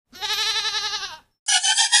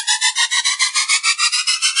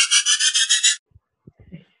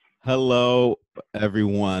Hello,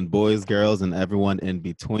 everyone, boys, girls, and everyone in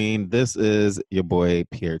between. This is your boy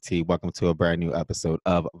Pierre T. Welcome to a brand new episode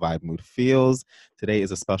of Vibe Mood Feels. Today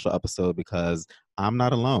is a special episode because I'm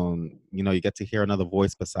not alone. You get to hear another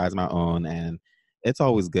voice besides my own, and it's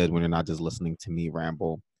always good when you're not just listening to me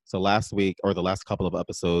ramble. So last week, or the last couple of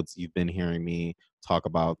episodes, you've been hearing me talk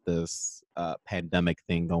about this pandemic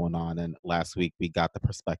thing going on, and last week we got the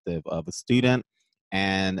perspective of a student.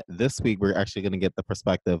 And this week, we're actually going to get the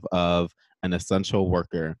perspective of an essential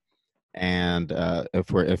worker. And if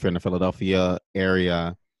you're in the Philadelphia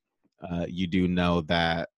area, you do know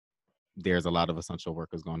that there's a lot of essential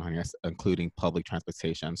workers going on here, including public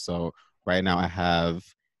transportation. So right now, I have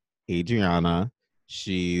Adriana.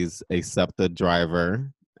 She's a SEPTA driver,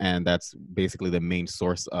 and that's basically the main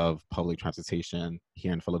source of public transportation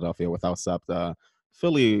here in Philadelphia. Without SEPTA,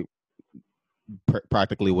 Philly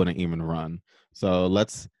practically wouldn't even run. So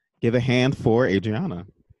let's give a hand for Adriana.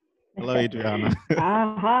 Hello, Adriana.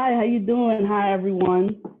 Hi, how you doing? Hi,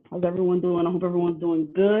 everyone. How's everyone doing? I hope everyone's doing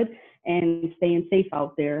good and staying safe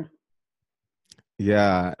out there.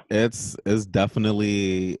 Yeah, it's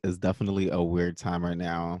definitely a weird time right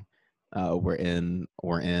now. We're in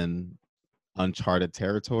uncharted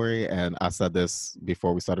territory, and I said this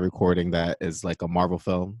before we started recording that is like a Marvel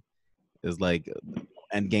film. Is like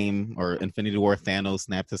Endgame or Infinity War. Thanos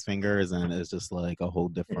snapped his fingers, and it's just like a whole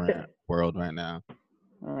different world right now.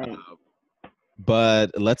 All right.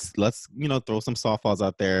 But let's throw some softballs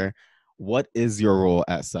out there. What is your role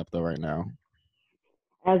at SEPTA right now?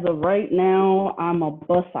 As of right now, I'm a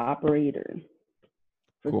bus operator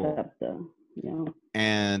for Cool. SEPTA. You know.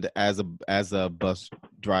 And as a bus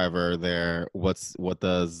driver there, what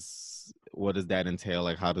does that entail?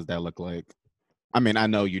 Like, how does that look like? I mean, I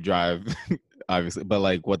know you drive, obviously, but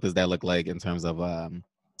like, what does that look like in terms of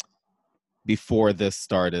before this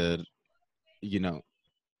started? You know,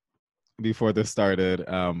 before this started,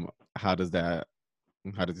 how does that?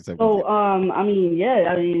 How does it take?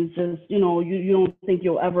 It's just you don't think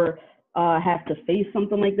you'll ever have to face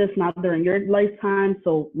something like this, not during your lifetime.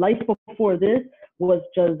 So life before this was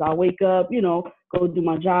just I wake up, go do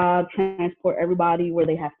my job, transport everybody where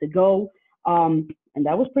they have to go, and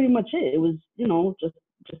that was pretty much it. It was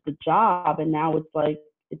just a job, and now it's like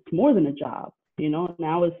it's more than a job.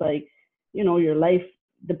 Now it's like your life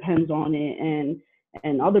depends on it,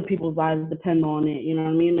 and other people's lives depend on it, you know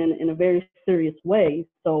what I mean, in a very serious way.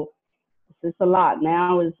 So it's a lot.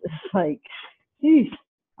 Now it's like, geez,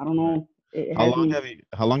 I don't Right. know. It How has long me. have you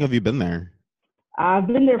how long have you been there? I've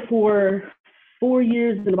been there for 4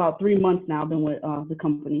 years and about 3 months now. I've been with the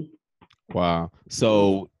company. Wow.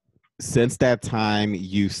 So, So since that time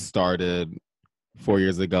you started 4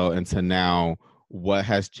 years ago into now, what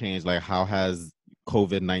has changed? Like, how has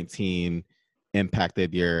COVID-19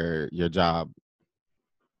 impacted your job?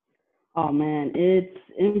 oh man, it's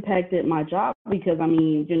impacted my job because I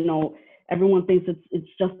mean, everyone thinks it's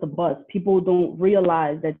just a bus. People don't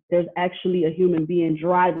realize that there's actually a human being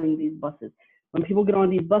driving these buses. When people get on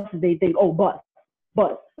these buses, they think, oh, bus,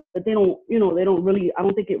 but they don't really. I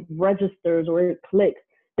don't think it registers or it clicks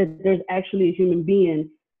that there's actually a human being,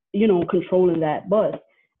 controlling that bus.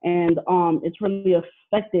 And it's really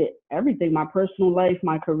affected everything, my personal life,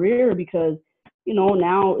 my career, because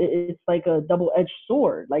now it's like a double-edged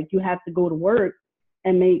sword. Like you have to go to work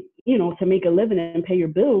and to make a living and pay your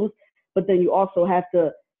bills, but then you also have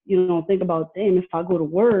to, think about, damn, if I go to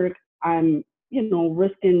work, I'm,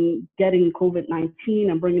 risking getting COVID-19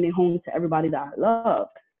 and bringing it home to everybody that I love,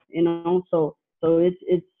 so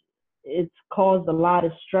it's caused a lot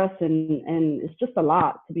of stress and it's just a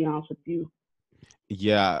lot, to be honest with you.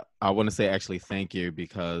 Yeah, I want to say actually thank you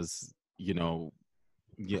because,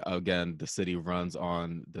 yeah, again, the city runs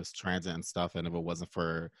on this transit and stuff, and if it wasn't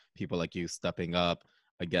for people like you stepping up,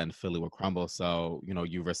 again, Philly would crumble. So,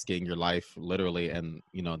 you risking your life literally, and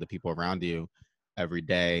the people around you every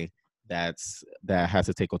day. That has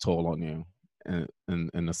to take a toll on you,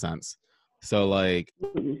 in a sense. So, like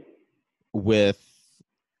with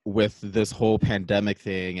this whole pandemic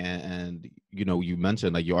thing, and you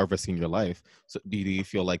mentioned like you are risking your life. So, do you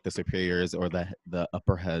feel like the superiors or the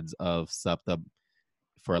upper heads of SEPTA,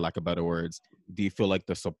 for lack of better words, do you feel like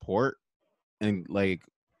the support, and like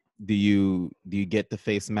do you get the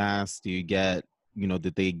face masks? Do you get,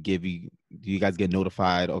 did they give you, do you guys get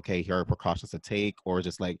notified, okay, here are precautions to take, or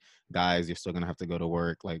just like, guys, you're still gonna have to go to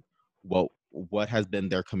work? Like, what has been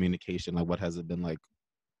their communication? Like, what has it been like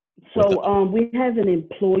with the So we have an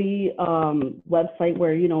employee website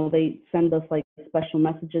where they send us like special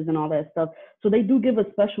messages and all that stuff. So they do give us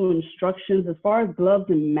special instructions as far as gloves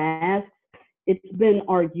and masks. It's been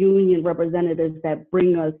our union representatives that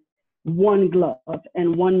bring us one glove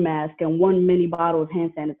and one mask and one mini bottle of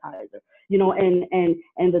hand sanitizer. You know, and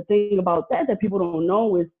the thing about that people don't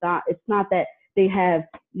know is that it's not that they have,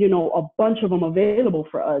 you know, a bunch of them available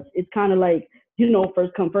for us. It's kind of like, you know,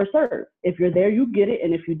 first come, first serve. If you're there, you get it,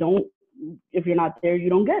 and if you don't, if you're not there, you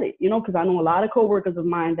don't get it. You know, because I know a lot of coworkers of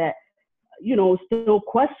mine that, you know, still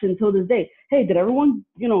question till this day, hey, did everyone,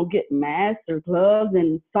 you know, get masks or gloves?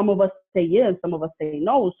 And some of us say yes, and some of us say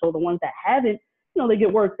no. So the ones that haven't, you know, they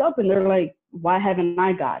get worked up and they're like, why haven't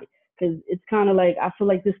I got it? Because it's kind of like, I feel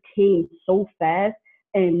like this came so fast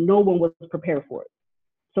and no one was prepared for it.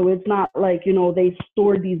 So it's not like, you know, they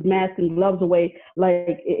stored these masks and gloves away.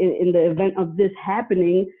 Like in the event of this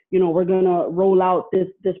happening, you know, we're going to roll out this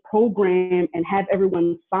program and have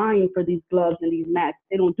everyone sign for these gloves and these masks.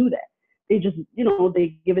 They don't do that. They just, you know,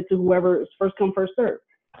 they give it to whoever is first come, first serve.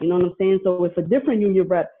 You know what I'm saying? So if a different union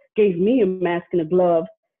rep gave me a mask and a glove,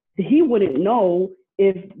 he wouldn't know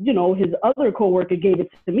if, you know, his other coworker gave it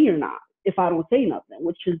to me or not, if I don't say nothing,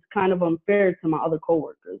 which is kind of unfair to my other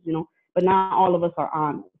coworkers, you know, but not all of us are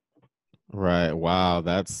honest. Right. Wow.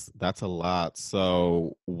 That's a lot.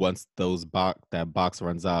 So once that box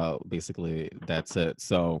runs out, basically that's it.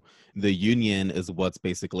 So the union is what's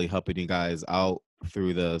basically helping you guys out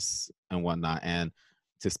through this and whatnot. And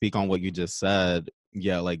to speak on what you just said,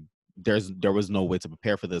 yeah, like there was no way to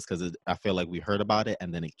prepare for this because I feel like we heard about it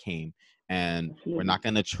and then it came. And we're not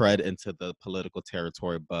going to tread into the political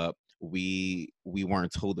territory, but we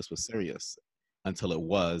weren't told this was serious until it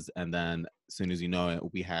was, and then as soon as you know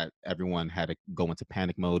it, everyone had to go into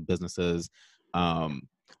panic mode. Businesses, um,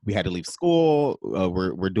 we had to leave school.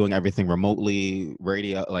 We're doing everything remotely.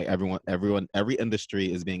 Radio, like every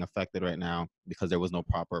industry is being affected right now because there was no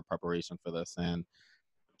proper preparation for this, and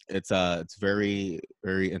it's very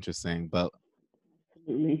very interesting. But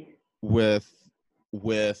with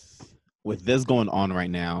with with this going on right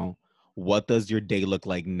now, what does your day look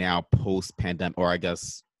like now post pandemic, or I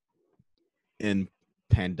guess in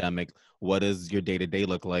pandemic? What does your day-to-day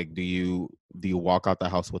look like? Do you walk out the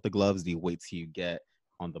house with the gloves? Do you wait till you get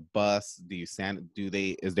on the bus? Is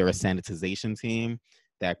there a sanitization team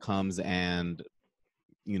that comes and,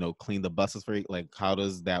 you know, clean the buses for you? Like, how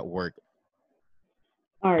does that work?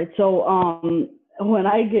 All right. So when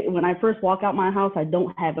I first walk out my house, I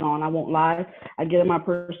don't have it on. I won't lie. I get in my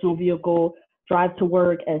personal vehicle, drive to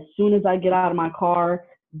work. As soon as I get out of my car,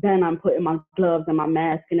 then I'm putting my gloves and my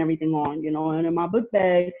mask and everything on, you know. And in my book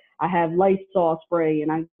bag, I have Lysol spray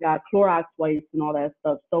and I got Clorox wipes and all that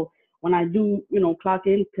stuff. So when I do, you know, clock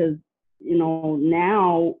in, because, you know,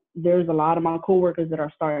 now there's a lot of my coworkers that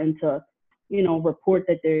are starting to, you know, report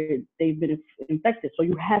that they've been infected. So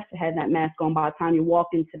you have to have that mask on by the time you walk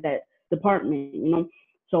into that department, you know.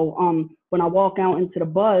 So when I walk out into the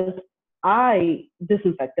bus, I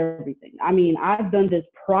disinfect everything. I mean, I've done this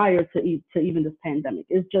prior to even this pandemic.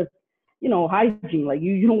 It's just, you know, hygiene. Like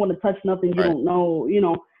you don't want to touch nothing you Right. don't know, you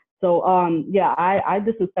know. So yeah, I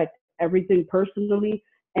disinfect everything personally.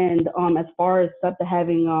 And as far as SEPTA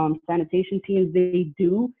having sanitation teams, they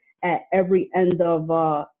do at every end of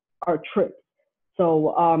our trips.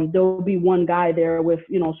 So there will be one guy there with,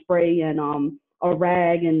 you know, spray and a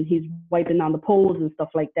rag, and he's wiping down the poles and stuff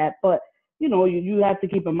like that. But you know, you have to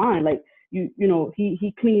keep in mind, like you know,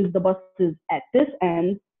 he cleans the buses at this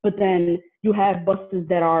end, but then you have buses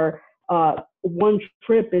that are one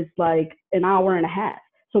trip is like an hour and a half.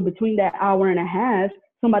 So between that hour and a half,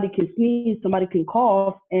 somebody can sneeze, somebody can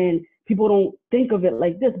cough, and people don't think of it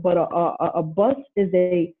like this. But a bus is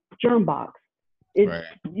a germ box. It's, Right.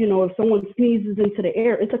 you know, if someone sneezes into the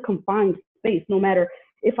air, it's a confined space, no matter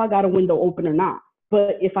if I got a window open or not.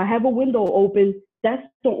 But if I have a window open, that's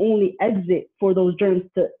the only exit for those germs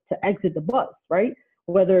to exit the bus, right?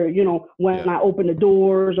 Whether, you know, when Yeah. I open the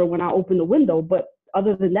doors or when I open the window, but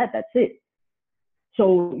other than that, that's it.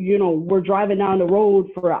 So, you know, we're driving down the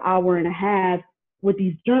road for an hour and a half with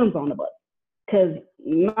these germs on the bus. Because,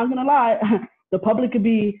 not gonna lie, the public could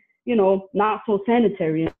be, you know, not so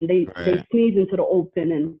sanitary, and they Right. sneeze into the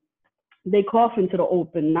open and they cough into the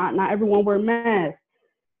open. Not everyone wear masks,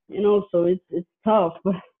 you know, so it's tough.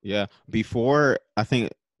 But Yeah. Before, I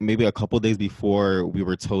think maybe a couple days before we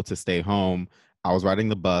were told to stay home, I was riding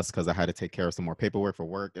the bus because I had to take care of some more paperwork for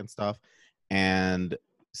work and stuff. And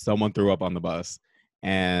someone threw up on the bus.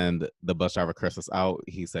 And the bus driver cursed us out.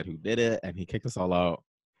 He said who did it, and he kicked us all out.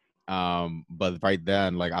 But right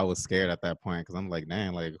then, like, I was scared at that point because I'm like,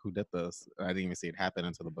 man, like, who did this? I didn't even see it happen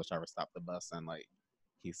until the bus driver stopped the bus and like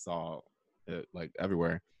he saw it like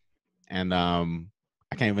everywhere. And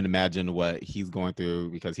I can't even imagine what he's going through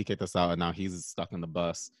because he kicked us out and now he's stuck in the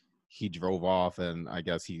bus. He drove off and I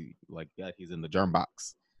guess he's in the germ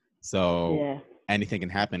box. So, yeah, anything can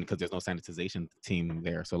happen because there's no sanitization team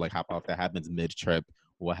there. So like, how about if that happens mid-trip?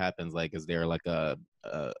 What happens? Like, is there like a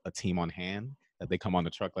team on hand that they come on the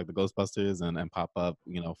truck like the Ghostbusters and pop up,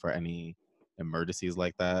 for any emergencies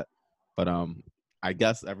like that? But I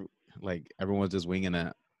guess everyone's just winging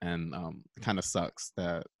it, and it kind of sucks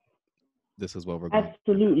that this is what we're going.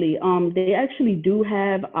 Absolutely. They actually do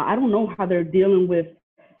have, I don't know how they're dealing with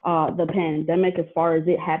the pandemic as far as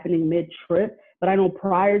it happening mid-trip, but I know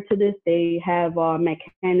prior to this, they have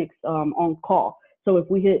mechanics on call. So if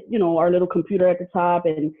we hit, our little computer at the top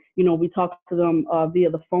and, we talk to them via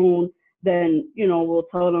the phone, then, we'll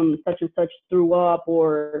tell them such and such threw up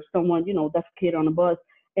or someone, defecated on the bus,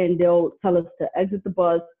 and they'll tell us to exit the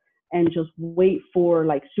bus and just wait for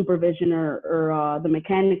like supervision or the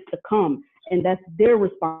mechanics to come. And that's their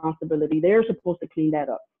responsibility. They're supposed to clean that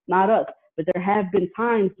up, not us. But there have been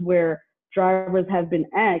times where drivers have been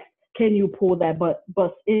asked, can you pull that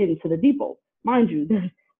bus into the depot? Mind you, there's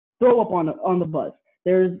throw up on the bus.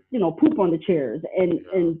 There's, poop on the chairs.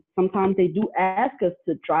 And sometimes they do ask us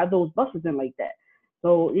to drive those buses in like that.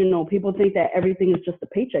 So, people think that everything is just a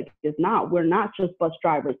paycheck. It's not. We're not just bus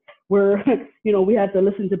drivers. We're, we have to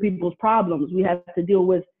listen to people's problems. We have to deal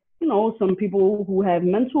with, some people who have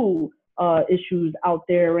mental issues out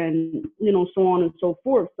there and, so on and so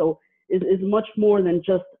forth. So it's much more than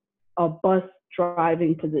just a bus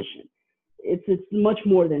driving position. It's much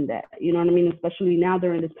more than that. You know what I mean? Especially now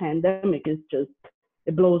during this pandemic,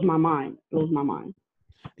 it blows my mind.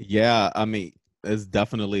 Yeah, I mean, it's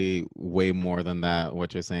definitely way more than that.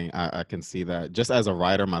 What you're saying, I can see that. Just as a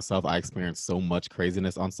rider myself, I experienced so much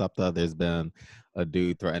craziness on SEPTA. There's been a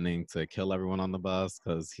dude threatening to kill everyone on the bus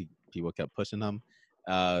because people kept pushing him.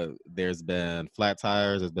 There's been flat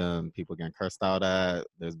tires. There's been people getting cursed out at.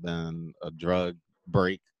 There's been a drug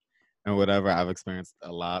break and whatever. I've experienced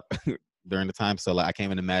a lot during the time. So like, I can't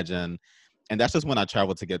even imagine. And that's just when I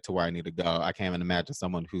travel to get to where I need to go. I can't even imagine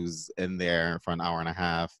someone who's in there for an hour and a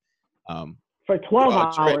half. For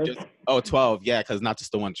 12 hours. 12. Yeah, because not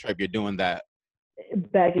just the one trip. You're doing that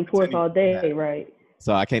back and forth all day, right?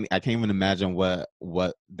 So I can't even imagine what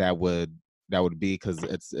that would be, because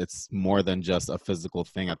it's more than just a physical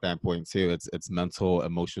thing at that point too. It's mental,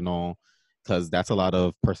 emotional, because that's a lot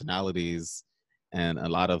of personalities and a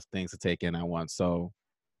lot of things to take in at once. So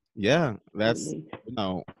yeah, that's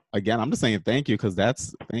again, I'm just saying thank you, because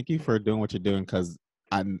thank you for doing what you're doing, because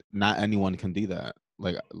not anyone can do that.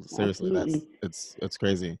 Like seriously, Absolutely. it's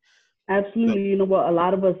crazy. Absolutely. You know what? A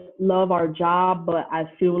lot of us love our job, but I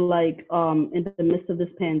feel like in the midst of this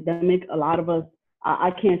pandemic, a lot of us,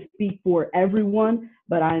 I can't speak for everyone,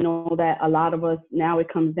 but I know that a lot of us now,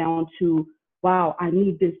 it comes down to, wow, I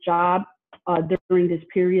need this job during this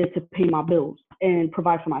period to pay my bills and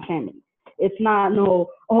provide for my family. It's not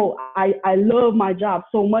I love my job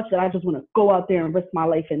so much that I just want to go out there and risk my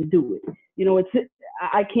life and do it.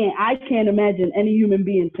 I can't imagine any human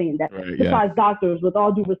being saying that. Right, besides doctors, with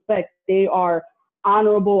all due respect, they are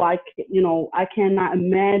honorable. I cannot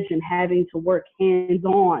imagine having to work hands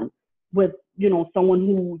on with,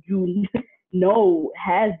 someone who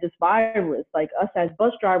has this virus. Like us as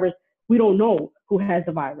bus drivers, we don't know who has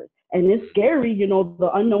the virus. And it's scary,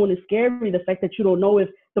 the unknown is scary. The fact that you don't know if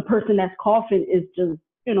the person that's coughing is just,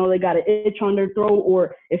 they got an itch on their throat,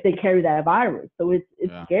 or if they carry that virus. So it's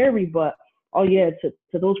scary, but to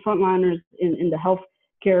those frontliners in the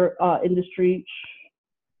healthcare industry,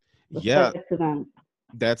 respect to them.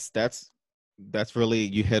 That's really,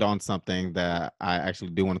 you hit on something that I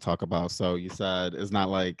actually do want to talk about. So you said it's not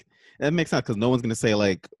like, it makes sense, because no one's going to say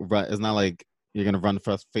like, it's not like you're going to run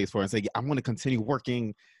phase 4 and say, I'm going to continue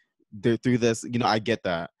working through this. I get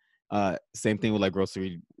that. Same thing with like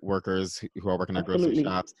grocery workers who are working at grocery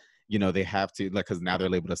shops. They have to, like, because now they're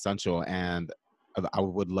labeled essential, and I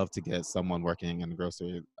would love to get someone working in the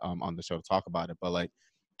grocery on the show to talk about it. But like,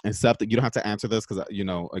 and SEPTA, you don't have to answer this because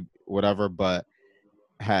whatever. But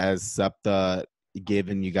has SEPTA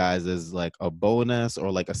given you guys as like a bonus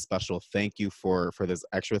or like a special thank you for this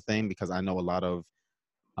extra thing? Because I know a lot of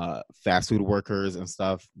fast food workers and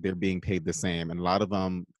stuff, they're being paid the same, and a lot of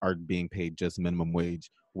them are being paid just minimum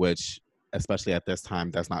wage, which especially at this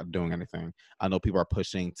time, that's not doing anything. I know people are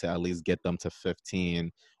pushing to at least get them to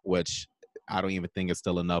 15, which I don't even think is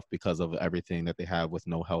still enough because of everything that they have with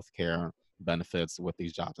no health care benefits with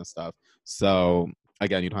these jobs and stuff. So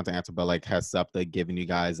again, you don't have to answer, but like, has SEPTA given you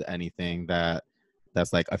guys anything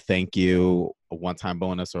that's like a thank you, a one-time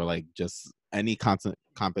bonus, or like just any constant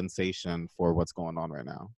compensation for what's going on right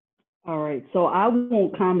now? All right. So I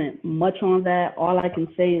won't comment much on that. All I can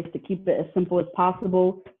say is to keep it as simple as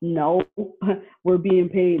possible. No, we're being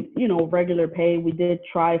paid, regular pay. We did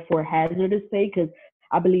try for hazardous pay because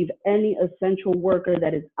I believe any essential worker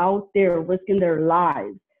that is out there risking their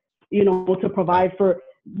lives, to provide for,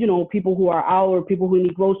 people who are out, or people who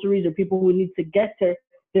need groceries, or people who need to get to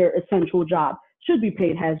their essential job should be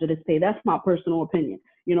paid hazardous pay. That's my personal opinion.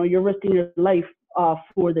 You're risking your life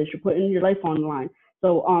for this. You're putting your life on the line.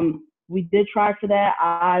 So we did try for that.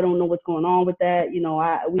 I don't know what's going on with that.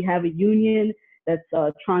 We have a union that's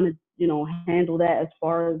trying to, handle that as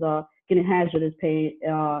far as getting hazardous pay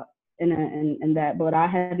and that. But I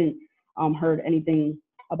haven't heard anything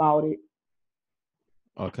about it.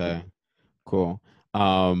 Okay, cool.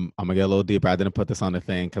 I'm gonna get a little deeper. I didn't put this on the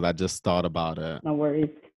thing because I just thought about it. No worries.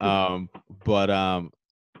 But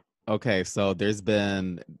okay, so there's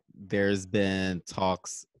been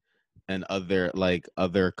talks and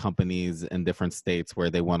other companies in different states where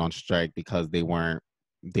they went on strike because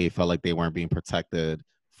they felt like they weren't being protected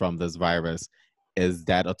from this virus. Is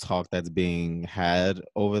that a talk that's being had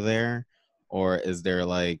over there, or is there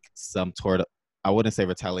like some sort of, I wouldn't say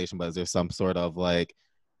retaliation, but is there some sort of like,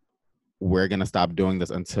 we're gonna stop doing this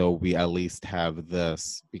until we at least have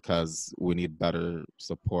this because we need better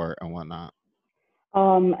support and whatnot?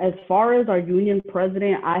 As far as our union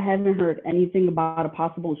president, I haven't heard anything about a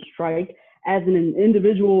possible strike. As an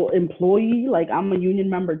individual employee, like I'm a union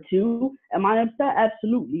member too. Am I upset?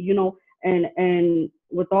 Absolutely. And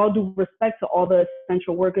with all due respect to all the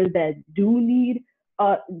essential workers that do need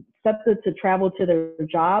SEPTA to travel to their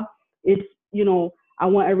job, it's, I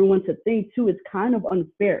want everyone to think too, it's kind of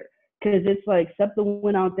unfair because it's like SEPTA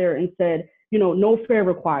went out there and said, no fare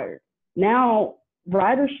required. Now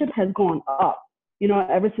ridership has gone up.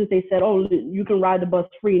 Ever since they said, oh, you can ride the bus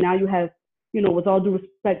free. Now you have, with all due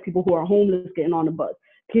respect, people who are homeless getting on the bus,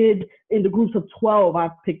 kids in the groups of 12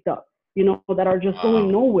 I've picked up, that are just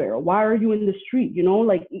going nowhere. Why are you in the street?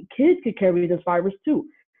 Like kids could carry this virus too.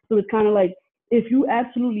 So it's kind of like, if you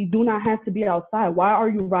absolutely do not have to be outside, why are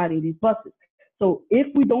you riding these buses? So if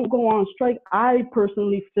we don't go on strike, I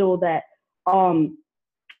personally feel that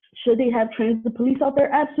should they have transit police out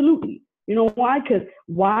there? Absolutely. You know why? Because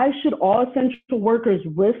why should all essential workers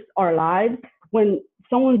risk our lives when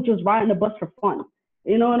someone's just riding a bus for fun?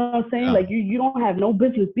 You know what I'm saying? Yeah. Like you don't have no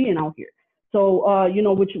business being out here. So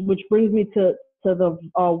which brings me to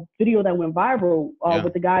the video that went viral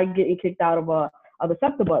with the guy getting kicked out of a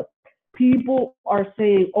SEPTA bus. People are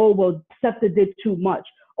saying, oh well, SEPTA did too much.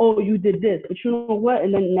 Oh, you did this, but you know what?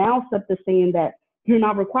 And then now SEPTA saying that you're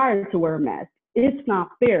not required to wear a mask. It's not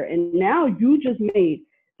fair. And now you just made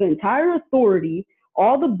the entire authority,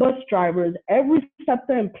 all the bus drivers, every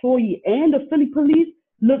SEPTA employee, and the Philly police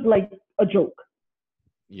look like a joke.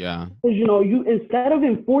 Yeah. Because, you, instead of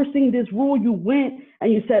enforcing this rule, you went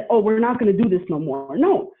and you said, oh, we're not going to do this no more.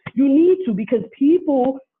 No, you need to, because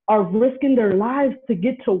people are risking their lives to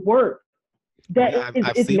get to work.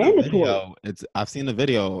 It's mandatory. I've seen the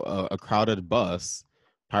video, a crowded bus,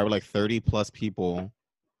 probably like 30 plus people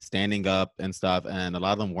standing up and stuff, and a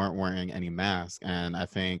lot of them weren't wearing any masks. And I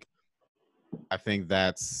think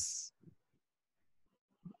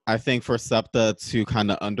for SEPTA to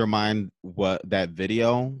kind of undermine what that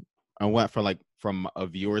video and went from a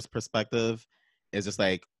viewer's perspective is just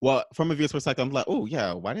like, well, from a viewer's perspective, I'm like, oh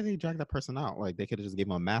yeah, why did they drag that person out? Like they could have just gave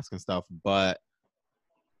him a mask and stuff. But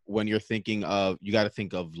when you're thinking of, you got to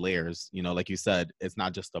think of layers, like you said, it's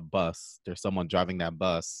not just a bus. There's someone driving that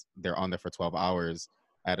bus. They're on there for 12 hours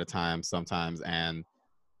at a time sometimes. And,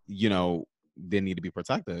 they need to be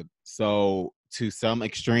protected. So to some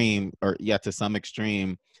extent,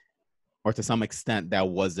 that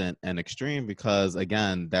wasn't an extreme, because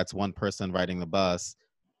again, that's one person riding the bus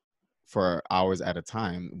for hours at a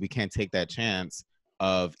time. We can't take that chance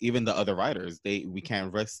of even the other riders. We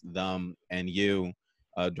can't risk them and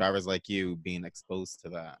drivers like you being exposed to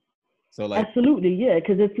that. So like, absolutely, yeah,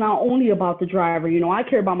 because it's not only about the driver. I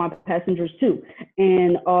care about my passengers too.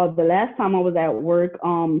 And the last time I was at work,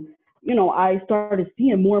 I started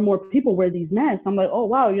seeing more and more people wear these masks. I'm like, oh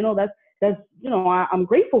wow, that's I'm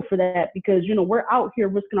grateful for that, because we're out here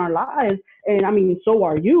risking our lives, and I mean, so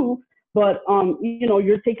are you. But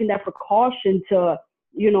you're taking that precaution to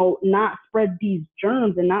not spread these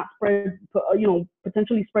germs and not spread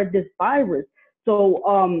potentially spread this virus. So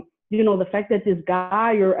the fact that this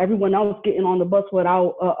guy or everyone else getting on the bus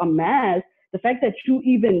without a mask, the fact that you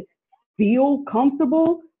even feel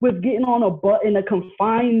comfortable with getting on a bus in a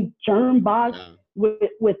confined germ box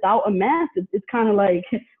without a mask, it's kind of like,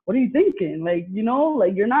 what are you thinking? Like,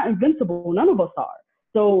 like you're not invincible. None of us are.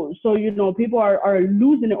 So people are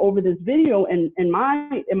losing it over this video. And in my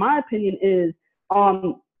opinion is,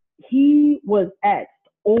 he was asked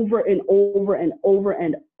over and over and over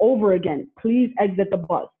and over again, please exit the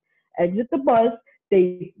bus. Exit the bus.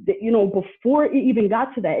 they you know, before it even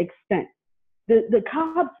got to that extent, the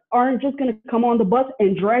cops aren't just going to come on the bus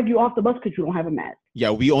and drag you off the bus because you don't have a mask. Yeah,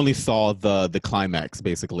 we only saw the climax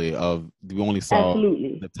basically of we only saw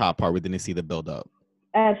Absolutely. the top part. We didn't see the build up.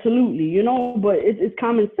 Absolutely, you know, but it's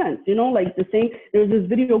common sense, you know, like the same. There's this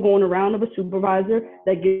video going around of a supervisor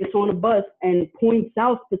that gets on a bus and points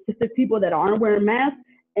out specific people that aren't wearing masks,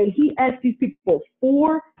 and he asks these people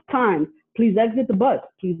 4 times, "Please exit the bus,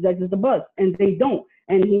 please exit the bus," and they don't.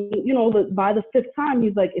 And he, you know, by the 5th time,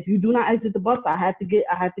 he's like, "If you do not exit the bus, I have to get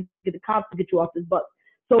the cops to get you off this bus."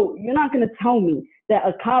 So you're not going to tell me that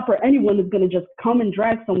a cop or anyone is going to just come and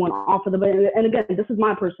drag someone off of the bus. And again, this is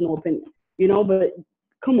my personal opinion, you know, but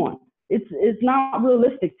come on, it's not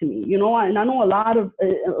realistic to me, you know. And I know a lot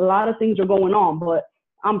of things are going on, but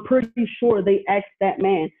I'm pretty sure they asked that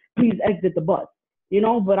man, "Please exit the bus," you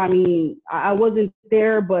know. But I mean, I wasn't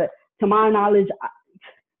there, but to my knowledge,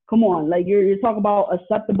 come on, like you're talking about a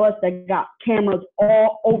SEPTA bus that got cameras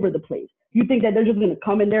all over the place. You think that they're just gonna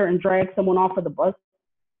come in there and drag someone off of the bus?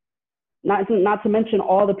 Not to mention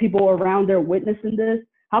all the people around there witnessing this.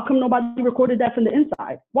 How come nobody recorded that from the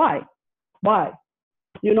inside? Why?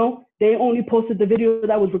 You know, they only posted the video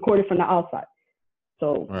that was recorded from the outside.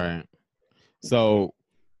 So right. So,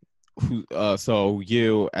 so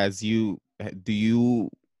you do you?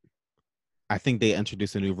 I think they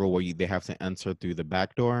introduced a new rule where they have to enter through the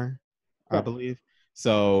back door, I yes. believe.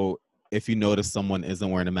 So if you notice someone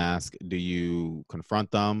isn't wearing a mask, do you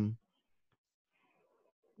confront them?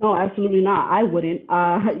 No, absolutely not. I wouldn't.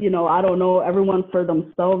 You know, I don't know everyone for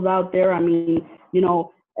themselves out there. I mean, you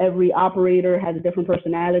know, every operator has a different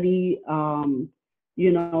personality.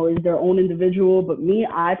 You know, is their own individual. But me,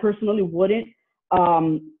 I personally wouldn't.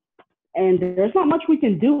 And there's not much we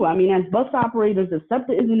can do. I mean, as bus operators, if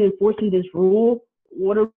SEPTA isn't enforcing this rule,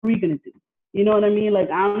 what are we gonna do? You know what I mean? Like,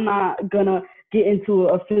 I'm not gonna get into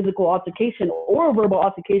a physical altercation or a verbal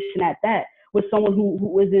altercation at that with someone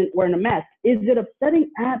who isn't wearing a mask. Is it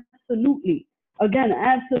upsetting? Absolutely. Again,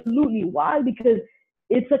 absolutely. Why? Because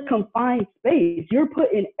it's a confined space. You're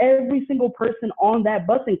putting every single person on that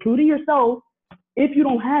bus, including yourself, if you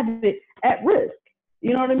don't have it, at risk.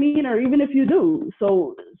 You know what I mean? Or even if you do.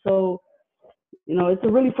 So you know, it's a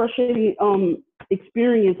really frustrating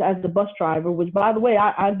experience as the bus driver, which, by the way,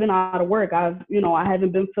 I've been out of work. I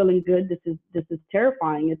haven't been feeling good. This is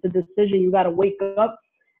terrifying. It's a decision you got to wake up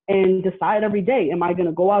and decide every day. Am I going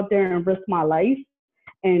to go out there and risk my life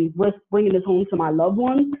and risk bringing this home to my loved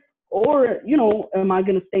ones? Or, you know, am I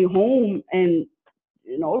going to stay home and,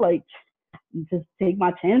 you know, like just take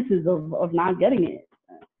my chances of not getting it?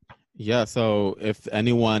 Yeah. So if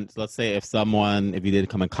anyone, let's say if you did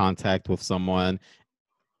come in contact with someone,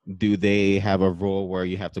 do they have a rule where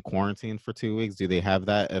you have to quarantine for 2 weeks? Do they have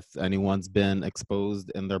that if anyone's been exposed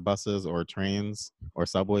in their buses or trains or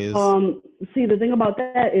subways? See, the thing about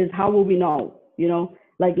that is, how will we know? You know,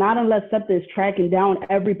 like, not unless SEPTA is tracking down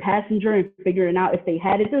every passenger and figuring out if they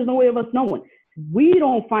had it. There's no way of us knowing. We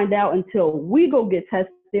don't find out until we go get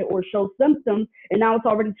tested or show symptoms, and now it's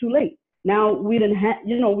already too late. Now we didn't have,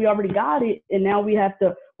 you know, we already got it, and now we have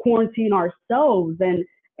to quarantine ourselves and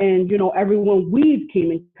you know, everyone we've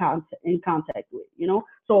came in contact with, you know.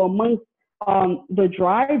 So amongst the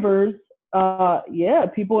drivers, yeah,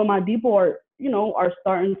 people in my depot are, you know, are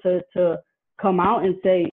starting to come out and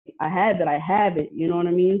say, I have it, you know what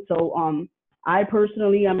I mean? So I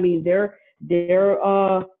personally, I mean, their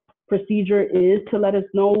procedure is to let us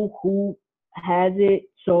know who has it,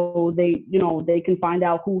 so they, you know, they can find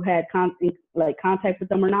out who had contact with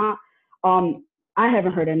them or not. I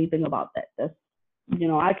haven't heard anything about that. That's, you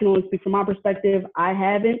know, I can only speak from my perspective. I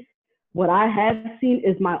haven't. What I have seen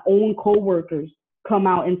is my own coworkers come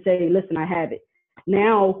out and say, listen, I have it.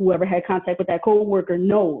 Now, whoever had contact with that coworker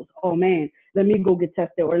knows, oh man, let me go get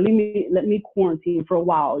tested, or let me quarantine for a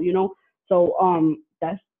while, you know? So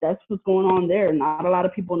that's what's going on there. Not a lot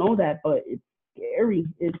of people know that, but it's scary.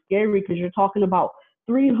 It's scary because you're talking about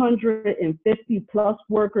 350 plus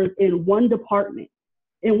workers in one department.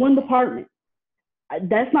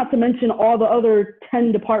 That's not to mention all the other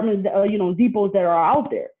 10 departments, you know, depots that are out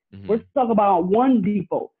there. Mm-hmm. We're talking about one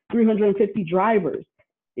depot, 350 drivers,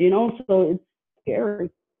 you know, so it's scary.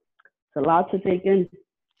 It's a lot to take in.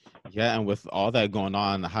 Yeah, and with all that going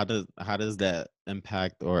on, how does that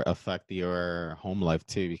impact or affect your home life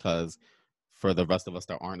too? Because for the rest of us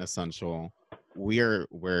that aren't essential, we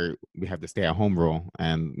have the stay at home rule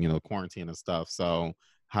and, you know, quarantine and stuff. So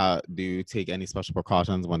how do you take any special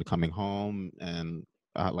precautions when coming home, and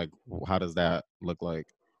like how does that look like?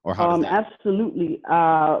 Or how does that... Absolutely.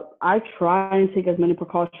 I try and take as many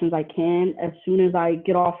precautions I can. As soon as I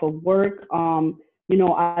get off of work, you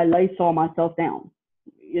know, I Lysol myself down.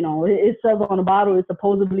 it says on the bottle it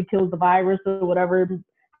supposedly kills the virus or whatever,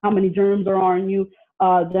 how many germs are on you.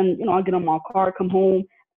 Then, I get on my car, come home,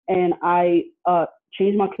 and I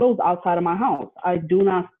change my clothes outside of my house. I do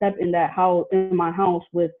not step in my house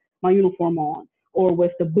with my uniform on or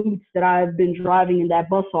with the boots that I've been driving in that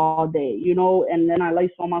bus all day, and then I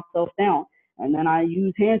Lysol myself down. And then I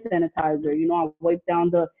use hand sanitizer. I wipe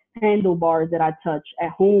down the handlebars that I touch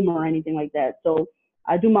at home or anything like that. So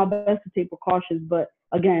I do my best to take precautions, but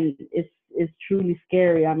again, it's truly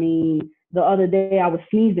scary. I mean, the other day I was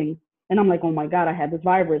sneezing and I'm like, oh my God, I have this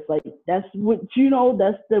virus. Like that's what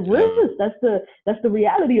that's the risk. That's the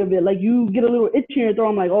reality of it. Like you get a little itch in your throat.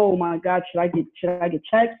 I'm like, oh my God, should I get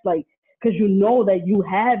checked? Like, because you know that you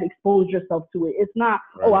have exposed yourself to it. It's not,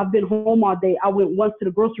 right. Oh, I've been home all day. I went once to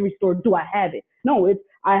the grocery store. Do I have it? No,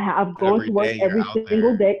 I've gone to work every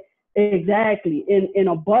single day. Exactly. In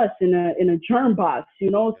a bus, in a germ box,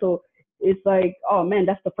 So it's like, oh man,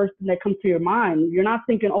 that's the first thing that comes to your mind. You're not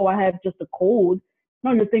thinking, oh, I have just a cold.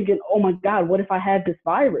 No, you're thinking, oh my God, what if I had this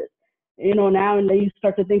virus? Now and then you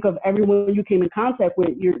start to think of everyone you came in contact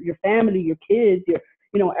with, your family, your kids,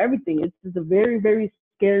 everything. It's just a very, very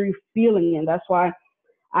scary feeling. And that's why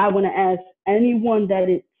I want to ask anyone that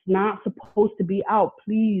it's not supposed to be out,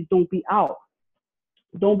 please don't be out.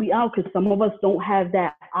 Don't be out, because some of us don't have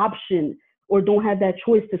that option or don't have that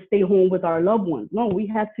choice to stay home with our loved ones. No, we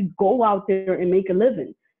have to go out there and make a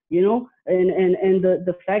living, and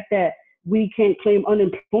the fact that we can't claim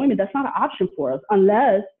unemployment, that's not an option for us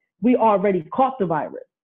unless we already caught the virus.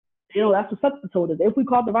 That's what SEPTA told us. If we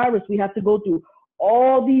caught the virus, we have to go through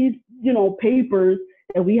all these, papers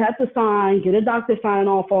that we have to sign, get a doctor sign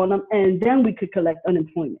off on them, and then we could collect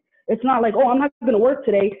unemployment. It's not like, oh, I'm not going to work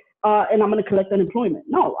today and I'm going to collect unemployment.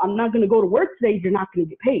 No, I'm not going to go to work today. You're not going to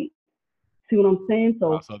get paid. See what I'm saying?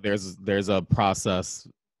 So there's a process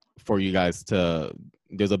for you guys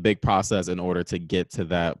there's a big process in order to get to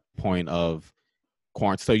that point of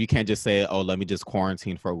quarantine. So you can't just say, oh, let me just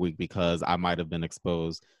quarantine for a week because I might have been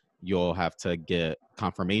exposed. You'll have to get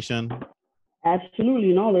confirmation.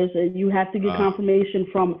 Absolutely. No, you have to get confirmation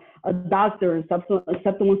from a doctor, and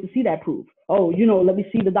SEPTA wants to see that proof. Oh, let me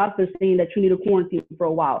see the doctor saying that you need a quarantine for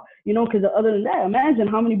a while. Because other than that, imagine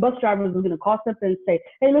how many bus drivers are going to call SEPTA and say,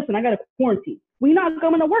 hey, listen, I got a quarantine. We're not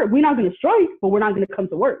coming to work. We're not going to strike, but we're not going to come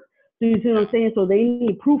to work. So you see what I'm saying? So they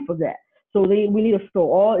need proof of that. So we need to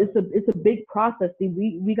show it's a big process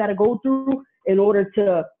we got to go through in order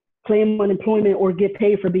to claim unemployment or get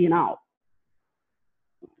paid for being out.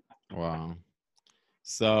 Wow.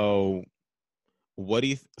 So what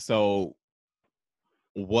is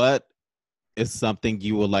something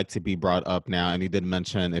you would like to be brought up now? And you did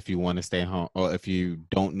mention if you want to stay home, or if you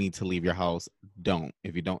don't need to leave your house, don't.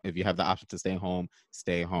 If you have the option to stay home,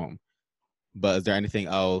 stay home. But is there anything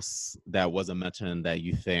else that wasn't mentioned that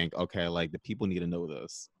you think, okay, like the people need to know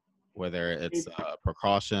this, whether it's a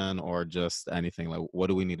precaution or just anything? Like, what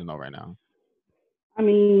do we need to know right now? I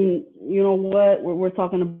mean, you know what? We're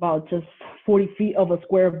talking about just 40 feet of a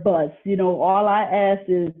square bus. All I ask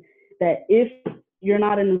is that if you're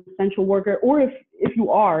not an essential worker, or if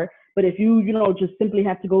you are, but if you just simply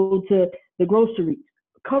have to go to the grocery,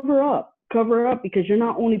 cover up, because you're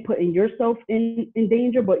not only putting yourself in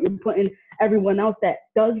danger, but you're putting everyone else that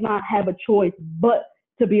does not have a choice but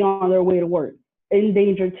to be on their way to work in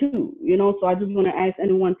danger too. So I just want to ask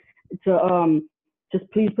anyone to just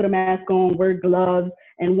please put a mask on, wear gloves.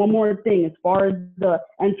 And one more thing, as far as the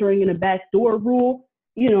entering in a back door rule,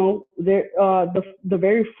 there the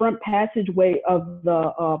very front passageway of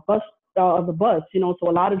the bus, so a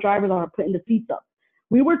lot of drivers are putting the seats up.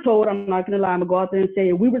 We were told, I'm not going to lie, I'm going to go out there and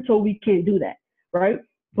say, we were told we can't do that, right?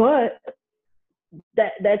 But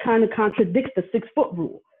that kind of contradicts the 6-foot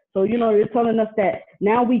rule. So, you're telling us that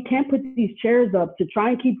now we can't put these chairs up to try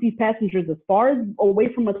and keep these passengers as far away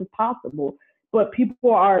from us as possible, but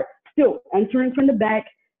people are still entering from the back,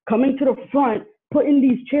 coming to the front, putting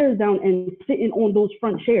these chairs down and sitting on those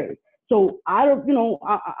front chairs. So I don't know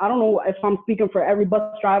if I'm speaking for every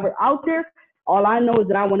bus driver out there. All I know is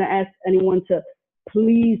that I want to ask anyone to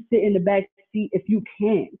please sit in the back seat if you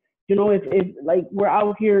can. If like we're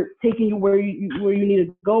out here taking you where you need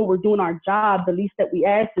to go, we're doing our job. The least that we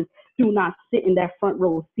ask is do not sit in that front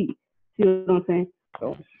row seat. See what I'm saying?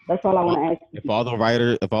 So that's all I want to ask. If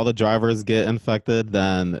all the drivers get infected,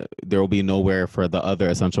 then there will be nowhere for the other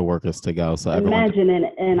essential workers to go. So imagine,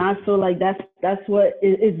 and I feel like that's what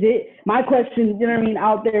is it. My question,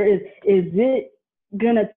 out there is it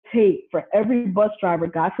gonna take for every bus driver,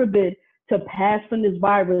 God forbid, to pass from this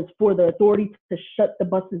virus for the authority to shut the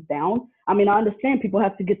buses down? I mean, I understand people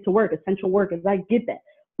have to get to work, essential workers. I get that,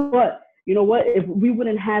 but you know what, if we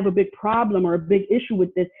wouldn't have a big problem or a big issue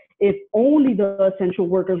with this if only the essential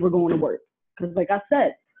workers were going to work. Because like I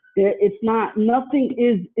said, it's not, nothing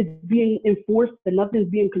is being enforced and nothing's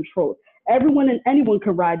being controlled. Everyone and anyone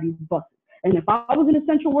can ride these buses. And if I was an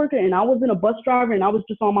essential worker and I wasn't a bus driver and I was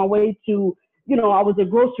just on my way to, you know, I was a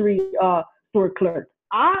grocery store clerk,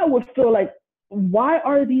 I would feel like, why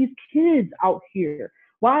are these kids out here?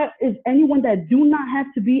 Why is anyone that do not have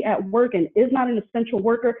to be at work and is not an essential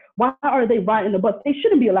worker, why are they riding the bus? They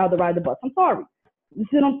shouldn't be allowed to ride the bus. I'm sorry. You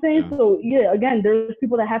see what I'm saying? Yeah. So yeah, again, there's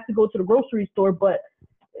people that have to go to the grocery store, but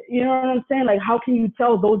you know what I'm saying? Like, how can you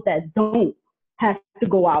tell those that don't have to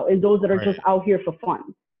go out and those that are just out here for fun?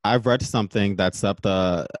 I've read something that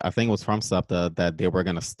SEPTA, I think it was from SEPTA, that they were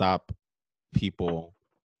going to stop people.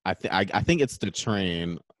 I think it's the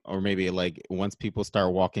train, or maybe like once people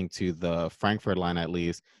start walking to the Frankfurt line, at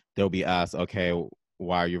least they'll be asked, okay,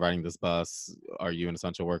 why are you riding this bus? Are you an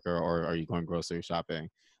essential worker or are you going grocery shopping?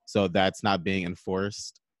 So that's not being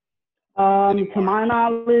enforced. To my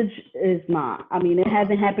knowledge, it's not. I mean, it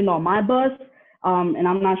hasn't happened on my bus. And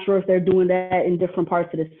I'm not sure if they're doing that in different parts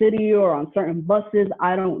of the city or on certain buses.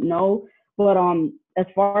 I don't know. But as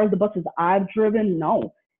far as the buses I've driven,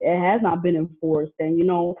 no, it has not been enforced. And, you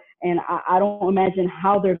know, and I don't imagine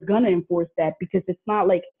how they're going to enforce that, because it's not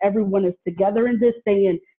like everyone is together in this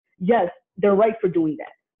saying, yes, they're right for doing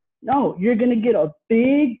that. No, you're going to get a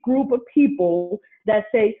big group of people that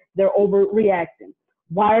say they're overreacting.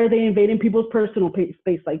 Why are they invading people's personal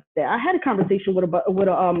space like that? I had a conversation with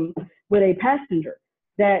a passenger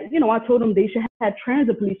that, you know, I told them they should have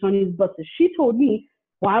transit police on these buses. She told me,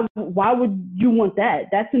 why would you want that?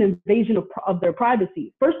 That's an invasion of their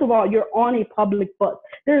privacy. First of all, you're on a public bus.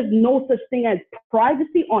 There's no such thing as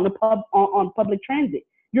privacy on on public transit.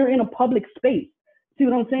 You're in a public space. See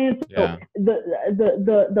what I'm saying? So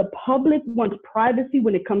the public wants privacy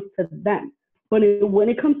when it comes to them. But when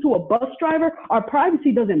it comes to a bus driver, our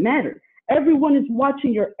privacy doesn't matter. Everyone is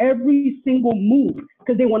watching your every single move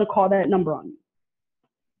because they want to call that number on you.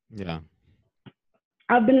 Yeah.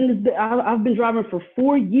 I've been driving for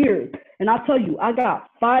 4 years, and I'll tell you, I got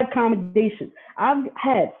 5 commendations. I've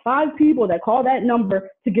had 5 people that call that number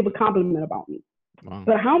to give a compliment about me. Wow.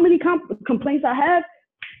 But how many complaints I have,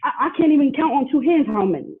 I can't even count on 2 hands how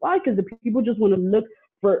many. Why? Because the people just want to look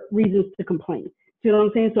for reasons to complain. You know what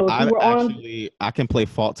I'm saying? So if I can play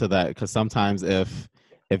fault to that, because sometimes if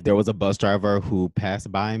there was a bus driver who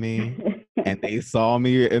passed by me and they saw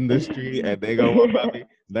me in the street and they go up at me,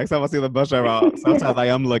 next time I see the bus driver, sometimes I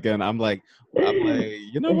am looking. I'm like,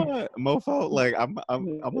 you know what, mofo? Like I'm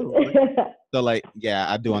so like, yeah,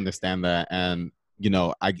 I do understand that, and you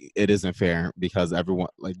know, it isn't fair because everyone,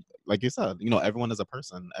 like you said, you know, everyone is a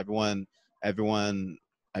person. Everyone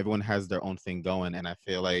has their own thing going, and I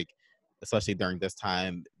feel like, especially during this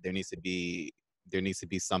time, there needs to be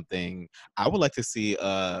something. I would like to see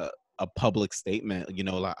a public statement, you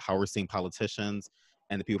know, like how we're seeing politicians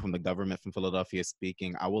and the people from the government from Philadelphia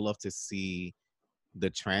speaking. I would love to see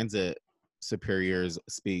the transit superiors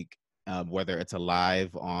speak, whether it's a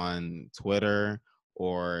live on Twitter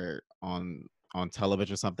or on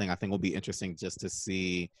television or something. I think it will be interesting just to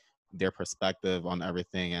see their perspective on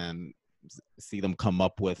everything and see them come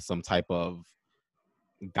up with some type of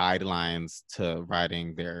guidelines to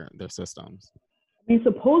writing their systems. I mean,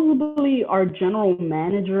 supposedly our general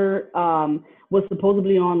manager was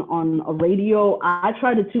supposedly on a radio. I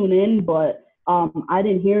tried to tune in, but I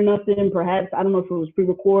didn't hear nothing. Perhaps, I don't know if it was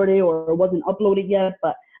pre-recorded or it wasn't uploaded yet,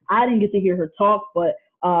 but I didn't get to hear her talk. But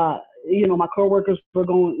you know, my coworkers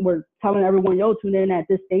were telling everyone, yo, tune in at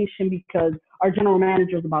this station because our general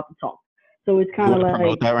manager is about to talk. So it's kind of like,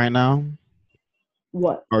 promote that right now.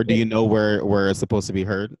 What? Or do you know where it's supposed to be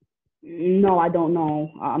heard? No, I don't know.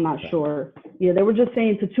 I'm not sure. Yeah, they were just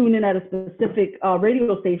saying to tune in at a specific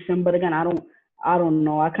radio station, but again, I don't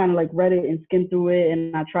know. I kind of like read it and skimmed through it,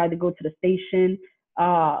 and I tried to go to the station,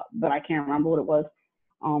 but I can't remember what it was.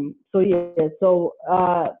 So yeah, so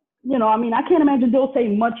you know, I mean, I can't imagine they'll say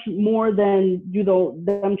much more than, you know,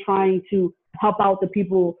 them trying to help out the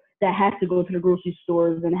people that have to go to the grocery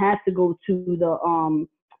stores and have to go to the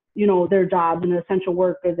you know, their jobs and the essential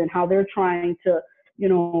workers, and how they're trying to, you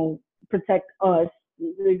know, protect us.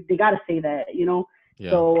 They got to say that, you know.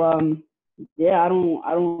 Yeah. So yeah, I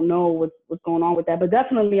don't know what's going on with that, but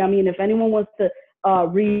definitely, I mean, if anyone wants to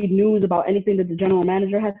read news about anything that the general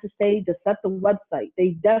manager has to say, the SEPTA website,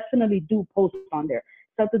 they definitely do post on there.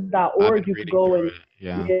 SEPTA.org, you can go and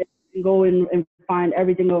go and find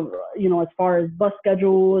everything of, you know, as far as bus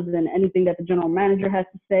schedules and anything that the general manager has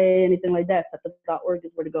to say, anything like that. SEPTA.org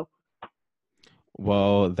is where to go.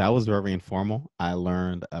 Well, that was very informal. I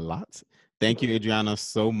learned a lot. Thank you, Adriana,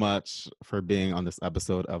 so much for being on this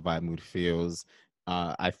episode of Vibe Mood Feels.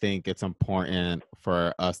 I think it's important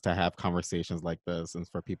for us to have conversations like this and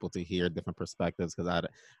for people to hear different perspectives, because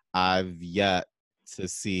I've yet to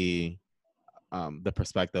see the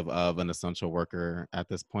perspective of an essential worker at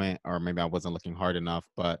this point, or maybe I wasn't looking hard enough,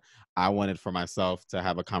 but I wanted for myself to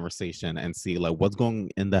have a conversation and see like what's going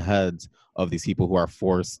in the heads of these people who are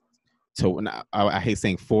forced to, I hate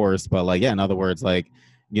saying forced, but like, yeah, in other words, like,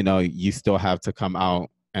 you know, you still have to come out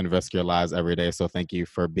and risk your lives every day. So thank you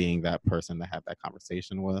for being that person to have that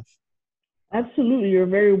conversation with. Absolutely, you're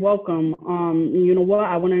very welcome. You know what?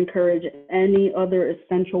 I want to encourage any other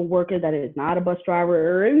essential worker that is not a bus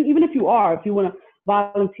driver, or even if you are, if you want to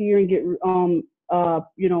volunteer and get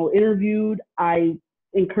interviewed, I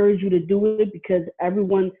encourage you to do it, because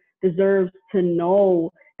everyone deserves to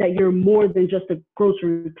know that you're more than just a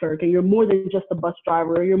grocery clerk, and you're more than just a bus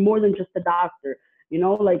driver, or you're more than just a doctor. You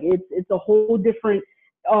know, like it's a whole different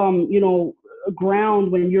ground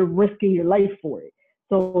when you're risking your life for it.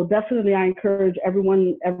 So definitely, I encourage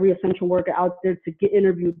everyone, every essential worker out there, to get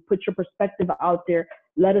interviewed, put your perspective out there,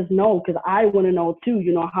 let us know, because I want to know too,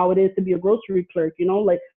 you know, how it is to be a grocery clerk, you know,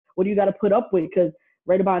 like what do you got to put up with? Because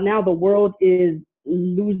right about now, the world is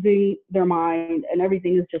losing their mind and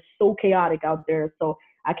everything is just so chaotic out there. So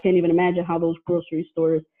I can't even imagine how those grocery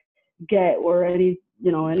stores get, or any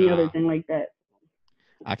other thing like that.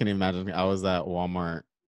 I can imagine. I was at Walmart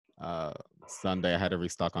uh Sunday. I had to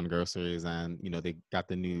restock on groceries, and you know they got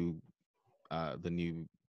the new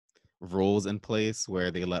rules in place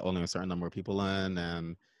where they let only a certain number of people in,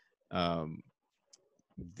 and um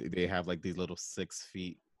they have like these little 6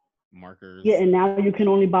 feet Yeah, markers. and now you can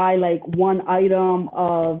only buy like one item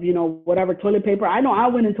of, whatever toilet paper. I know I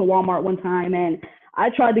went into Walmart one time and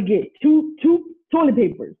I tried to get two toilet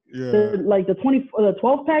papers, Yeah. the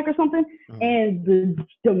 12 pack or something, and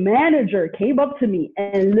the manager came up to me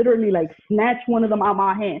and literally like snatched one of them out of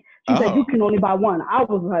my hand. She said, Oh, "You can only buy one." I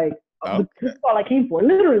was like, "But this okay. is all I came for.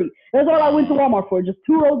 Literally, that's all I went to Walmart for, just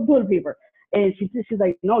 2 rolls of toilet paper." And she's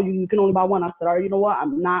like, "No, you can only buy one." I said, "All right, you know what?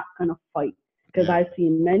 I'm not gonna fight." Because Yeah. I've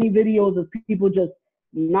seen many videos of people just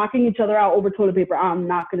knocking each other out over toilet paper. I'm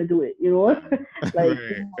not gonna do it. You know, like Right.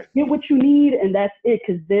 get what you need and that's it.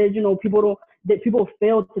 Because there's people don't that people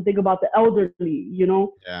fail to think about the elderly.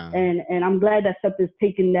 Yeah. And I'm glad that SEP is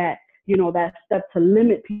taking that step to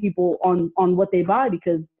limit people on what they buy,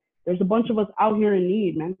 because there's a bunch of us out here in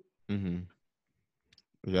need, man. Mm-hmm.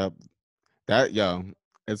 Yep. That yo,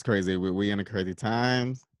 it's crazy. We in a crazy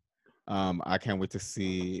times. I can't wait to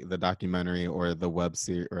see the documentary or the web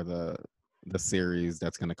series or the series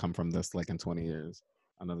that's gonna come from this like in 20 years.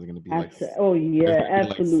 I know there's gonna be like Oh there's yeah, gonna be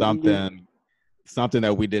like absolutely. something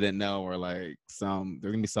that we didn't know, or like there's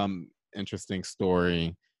gonna be some interesting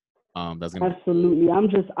story that's gonna Absolutely. I'm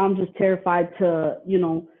just terrified to,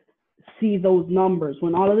 see those numbers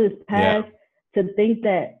when all of this yeah. passed, to think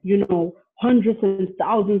that, hundreds and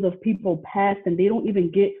thousands of people passed and they don't even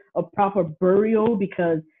get a proper burial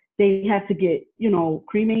because they have to get,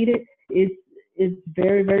 cremated. It's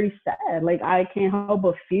very, very sad. Like I can't help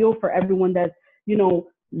but feel for everyone that's,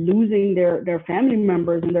 losing their family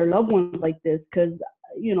members and their loved ones like this, because,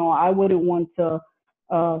 I wouldn't want to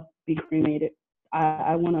be cremated.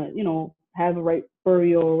 I want to, have a right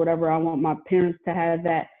burial or whatever. I want my parents to have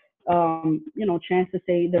that, chance to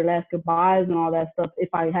say their last goodbyes and all that stuff if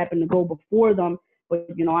I happen to go before them. But,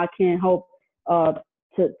 I can't help uh,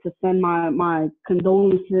 to send my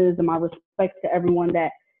condolences and my respect to everyone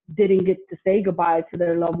that didn't get to say goodbye to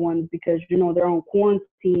their loved ones, because, they're on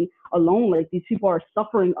quarantine alone. Like these people are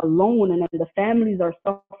suffering alone, and then the families are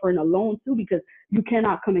suffering alone too, because you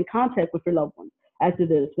cannot come in contact with your loved ones after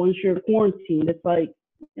this. Once you're quarantined, it's like,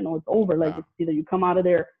 it's over. Like Wow. it's either you come out of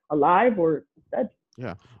there alive or dead.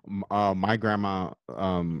 Yeah. My grandma,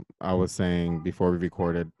 I was saying before we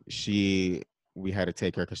recorded, we had to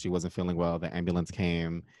take her because she wasn't feeling well. The ambulance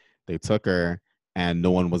came, they took her, and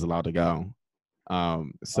no one was allowed to go.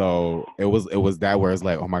 So it was that where it's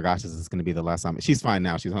like, oh my gosh, is this gonna be the last time? She's fine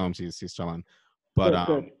now. She's home. She's chilling. But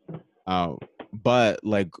Good, good. uh, but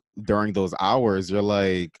like during those hours, you're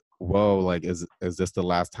like, whoa, like is this the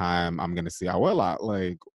last time I'm gonna see Abuela?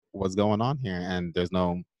 Like, what's going on here? And there's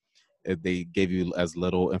no they give you as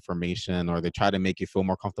little information, or they try to make you feel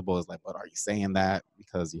more comfortable. It's like, but are you saying that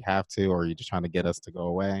because you have to, or are you just trying to get us to go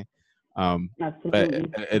away? But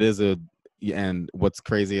Absolutely. it is and what's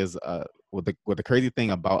crazy is what the crazy thing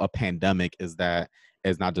about a pandemic is that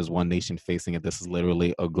it's not just one nation facing it. This is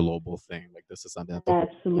literally a global thing. Like this is something that the whole world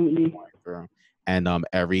is Absolutely. going through, and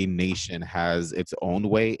every nation has its own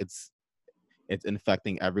way. It's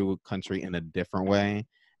infecting every country in a different way,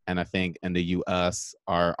 And I think in the U.S.,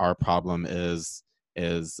 our problem is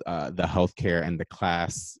the healthcare and the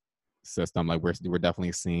class system. Like we're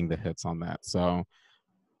definitely seeing the hits on that. So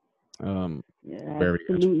Yeah, very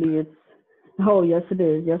absolutely. It's oh yes it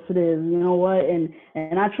is. Yes it is. You know what? And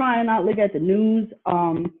I try and not look at the news,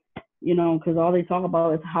 because all they talk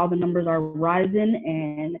about is how the numbers are rising.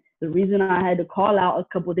 And the reason I had to call out a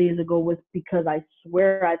couple of days ago was because I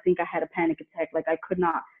swear I think I had a panic attack. Like I could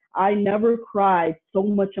not. I never cried so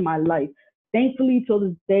much in my life. Thankfully, till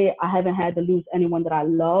this day, I haven't had to lose anyone that I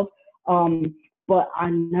love. Um, but I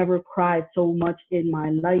never cried so much in my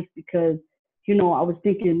life because I was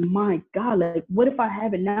thinking, my God, like, what if I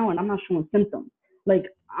have it now and I'm not showing symptoms? Like,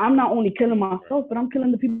 I'm not only killing myself, but I'm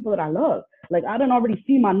killing the people that I love. Like, I don't already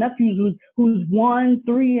see my nephews who's 1,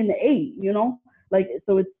 3, and 8. Like,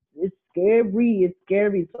 so it's scary. It's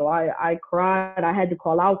scary. So I cried. I had to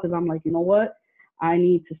call out because I'm like, you know what? I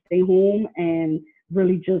need to stay home and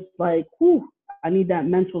really just like, whew, I need that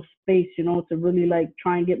mental space, to really like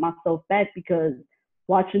try and get myself back because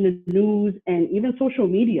watching the news and even social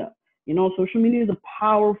media, social media is a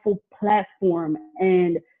powerful platform.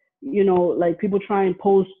 And, like people try and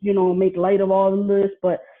post, make light of all of this.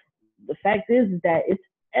 But the fact is that it's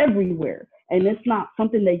everywhere. And it's not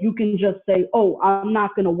something that you can just say, oh, I'm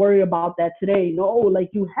not going to worry about that today. No, like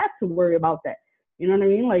you have to worry about that. You know what I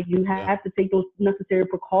mean? Like you yeah. have to take those necessary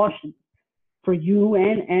precautions for you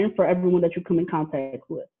and for everyone that you come in contact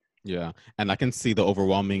with. Yeah, and I can see the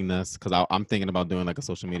overwhelmingness because I'm thinking about doing like a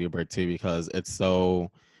social media break too because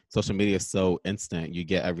social media is so instant. You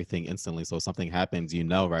get everything instantly. So if something happens,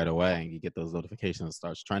 right away, and you get those notifications, it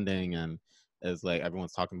starts trending, and it's like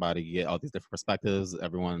everyone's talking about it. You get all these different perspectives.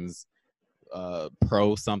 Everyone's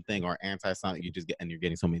pro something or anti something. You're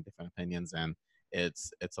getting so many different opinions, and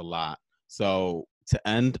it's a lot. So to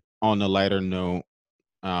end on a lighter note,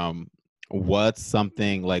 um, what's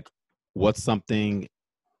something like what's something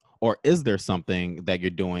or is there something that you're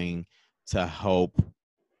doing to help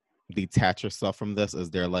detach yourself from this? Is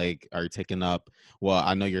there like, are you taking up, well,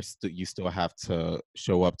 I know you still have to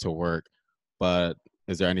show up to work, but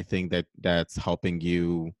is there anything that's helping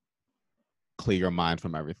you clear your mind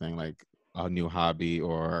from everything, like a new hobby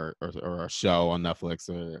or a show on Netflix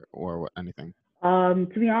or anything? To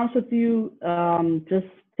be honest with you, just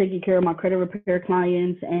taking care of my credit repair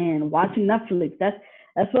clients and watching Netflix.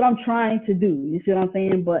 That's what I'm trying to do. You see what I'm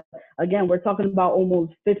saying? But again, we're talking about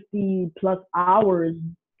almost 50 plus hours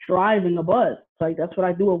driving a bus. Like that's what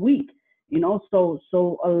I do a week. So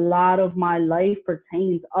a lot of my life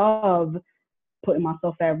pertains of putting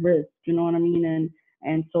myself at risk. You know what I mean?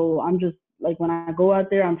 And so I'm just like when I go out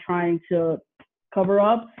there, I'm trying to cover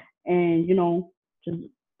up and just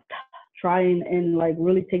try and like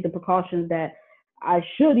really take the precautions that I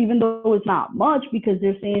should, even though it's not much because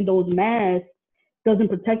they're saying those masks doesn't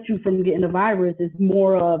protect you from getting the virus. It's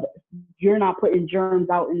more of you're not putting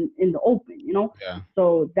germs out in the open. Yeah.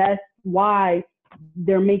 So that's why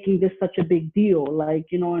they're making this such a big deal. Like,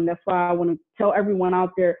 and that's why I want to tell everyone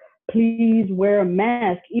out there, please wear a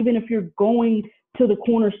mask. Even if you're going to the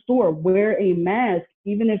corner store, wear a mask.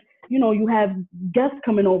 Even if, you have guests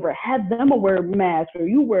coming over, have them wear a mask or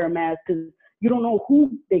you wear a mask because you don't know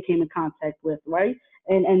who they came in contact with, right?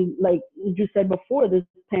 And like you said before, this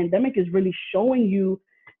pandemic is really showing you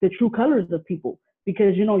the true colors of people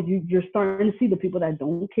because, you're starting to see the people that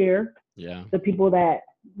don't care, Yeah. the people that,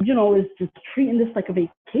 is just treating this like a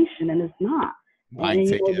vacation and it's not. Buying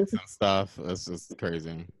This tickets is and stuff. It's just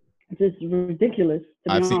crazy. just ridiculous, to be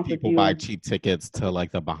I've seen honest with people buy you. cheap tickets to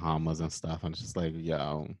like the Bahamas and stuff. I'm just like,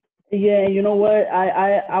 yo. Yeah, you know what?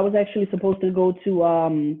 I was actually supposed to go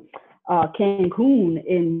to Cancun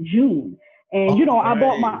in June. And Oh, I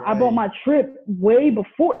bought right. my trip way Yeah.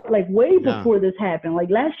 before this happened. Like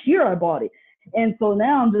last year I bought it. And so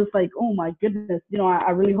now I'm just like, oh my goodness,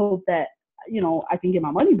 I really hope that, I can get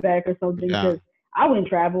my money back or something Yeah. because I wouldn't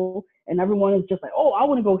travel and everyone is just like, oh, I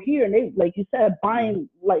want to go here. And they, like you said, buying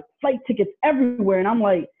like flight tickets everywhere. And I'm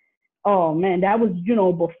like, oh man, that was,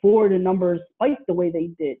 before the numbers spiked the way they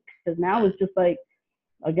did. Because now Right. it's just like,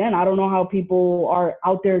 again, I don't know how people are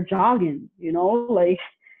out there jogging, like,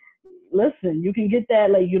 listen, you can get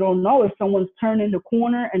that, like, you don't know if someone's turning the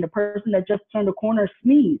corner and the person that just turned the corner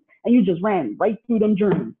sneezed and you just ran right through them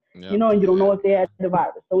germs, Yep. and you don't know if they had the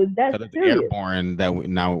virus. So it's that Because it's serious. airborne that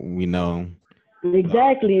now we know.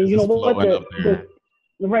 Exactly. And It's you know just what? floating up there.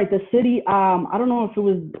 Right, the city, I don't know if it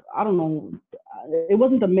was, I don't know, it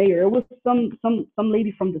wasn't the mayor, it was some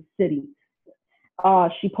lady from the city.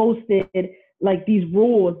 She posted like these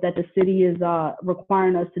rules that the city is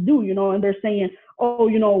requiring us to do, and they're saying, oh,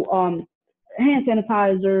 hand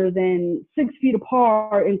sanitizers and 6 feet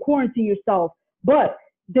apart and quarantine yourself. But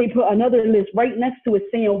they put another list right next to it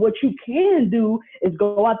saying what you can do is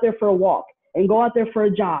go out there for a walk and go out there for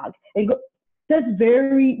a jog and go. That's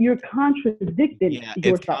you're contradicting Yeah, it's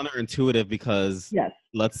yourself. counterintuitive because Yes.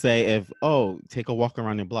 let's say if, take a walk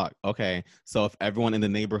around your block. Okay. So if everyone in the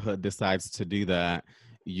neighborhood decides to do that,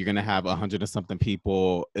 you're going to have 100 and something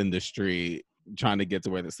people in the street trying to get to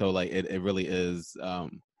where so like it really is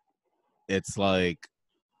it's like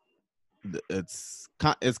it's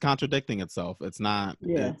contradicting itself. It's not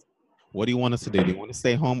Yeah. it's what do you want us to do? Do you want to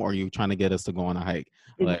stay home or are you trying to get us to go on a hike?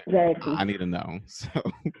 Like Exactly. I need to know. So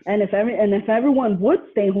And if everyone would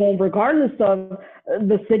stay home, regardless of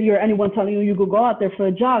the city or anyone telling you could go out there for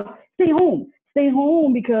a jog, stay home. Stay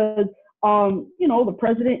home because the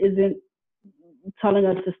president isn't telling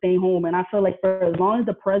us to stay home. And I feel like for as long as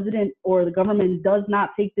the president or the government does not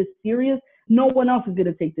take this serious, no one else is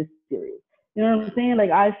gonna take this serious. You know what I'm saying?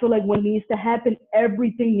 Like I feel like what needs to happen,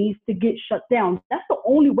 everything needs to get shut down. That's the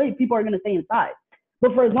only way people are gonna stay inside.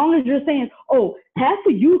 But for as long as you're saying, oh, half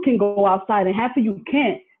of you can go outside and half of you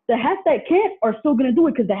can't, the half that can't are still gonna do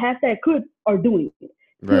it because the half that could are doing it.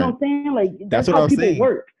 You know right. what I'm saying? Like That's that's what I how was people saying.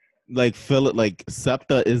 work. Like Philly, like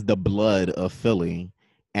SEPTA is the blood of Philly,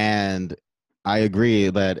 and I agree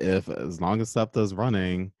that if as long as SEPTA is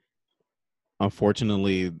running,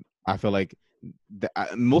 unfortunately, I feel like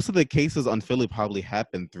most of the cases on Philly probably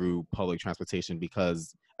happen through public transportation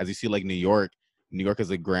because, as you see, like New York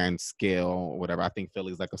is a grand scale or whatever. I think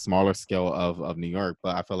Philly is like a smaller scale of New York,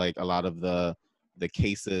 but I feel like a lot of the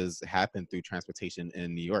cases happen through transportation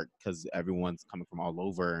in New York because everyone's coming from all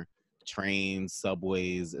over, trains,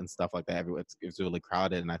 subways, and stuff like that. It's really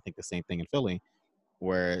crowded, and I think the same thing in Philly,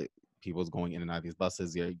 where people's going in and out of these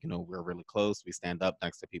buses. We're really close. We stand up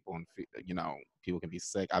next to people, and people can be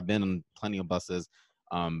sick. I've been in plenty of buses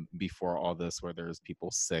before all this where there's people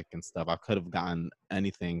sick and stuff. I could have gotten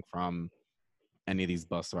anything from any of these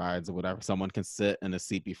bus rides or whatever. Someone can sit in a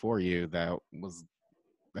seat before you that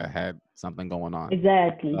had something going on.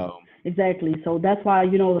 Exactly. So, Exactly. So that's why,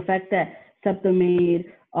 the fact that SEPTA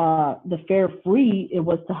made the fare free, it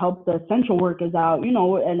was to help the essential workers out,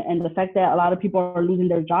 and the fact that a lot of people are losing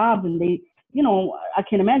their jobs and they, I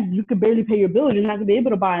can't imagine you could barely pay your bills. You're not gonna be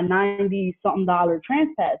able to buy a $90-something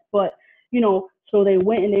TransPass. But, so they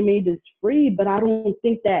went and they made this free, but I don't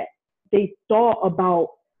think that they thought about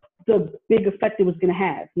the big effect it was gonna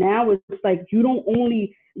have. Now it's like you're not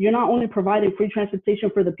only providing free transportation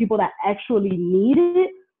for the people that actually need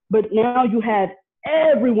it, but now you have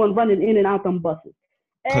everyone running in and out on buses.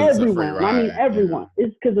 'cause it's a free Everyone. I mean, ride. everyone.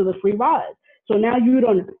 It's because of the free rides. So now you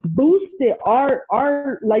done boosted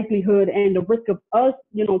our likelihood and the risk of us,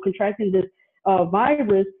 contracting this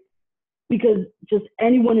virus because just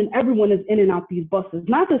anyone and everyone is in and out these buses.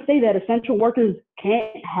 Not to say that essential workers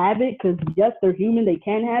can't have it, because yes, they're human, they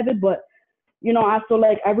can have it, but I feel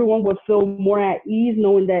like everyone would feel more at ease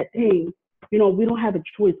knowing that, hey, we don't have a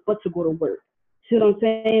choice but to go to work. See what I'm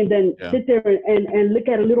saying? Then Yeah. sit there and look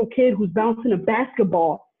at a little kid who's bouncing a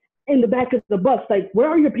basketball in the back of the bus. Like, where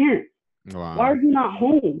are your parents? Wow. Why are you not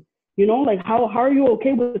home? Like how are you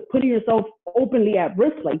okay with putting yourself openly at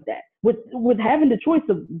risk like that? With having the choice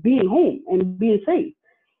of being home and being safe.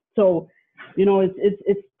 So,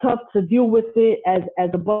 it's tough to deal with it as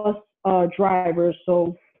a bus driver.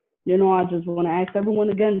 So, I just want to ask everyone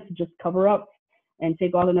again to just cover up and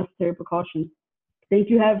take all the necessary precautions. Thank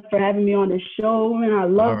you for having me on this show, and I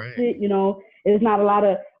loved it. It's not a lot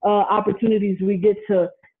of opportunities we get to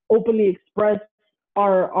openly express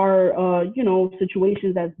our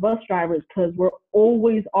situations as bus drivers, because we're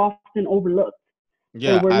always often overlooked.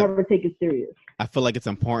 Yeah, and we're never taken serious. I feel like it's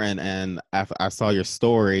important, and I saw your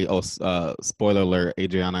story. Oh, spoiler alert!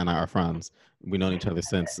 Adriana and I are friends. We've known each other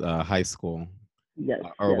since high school, Yes.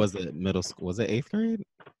 or yes. was it middle school? Was it 8th grade?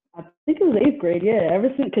 I think it was 8th grade. Yeah,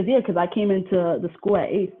 ever since, because I came into the school at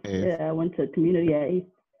 8th. Eighth. Yeah, I went to community at 8th.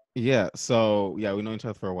 Yeah. So yeah, we know each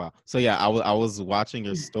other for a while. So yeah, I was watching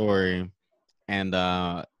your story, and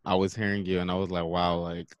I was hearing you, and I was like, wow,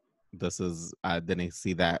 like I didn't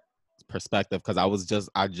see that perspective because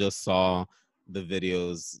I just saw the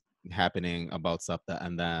videos happening about SEPTA,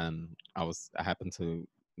 and then I happened to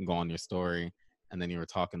go on your story, and then you were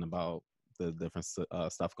talking about the different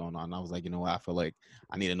stuff going on. And I was like, you know what? I feel like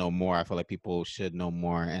I need to know more. I feel like people should know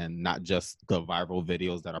more, and not just the viral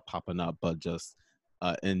videos that are popping up, but just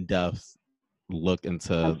in-depth look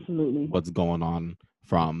into Absolutely. what's going on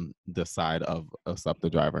from the side of a SEPTA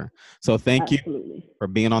driver. So thank you Absolutely. for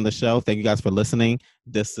being on the show. Thank you guys for listening.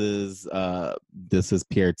 This is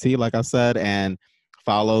Pierre T, like I said, and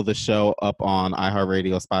follow the show up on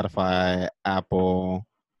iHeartRadio, Spotify, Apple,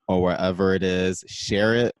 or wherever it is.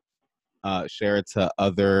 Share it. share it to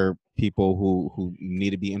other people who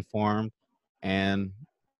need to be informed, and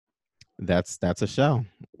that's a show.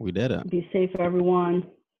 We did it. Be safe, everyone.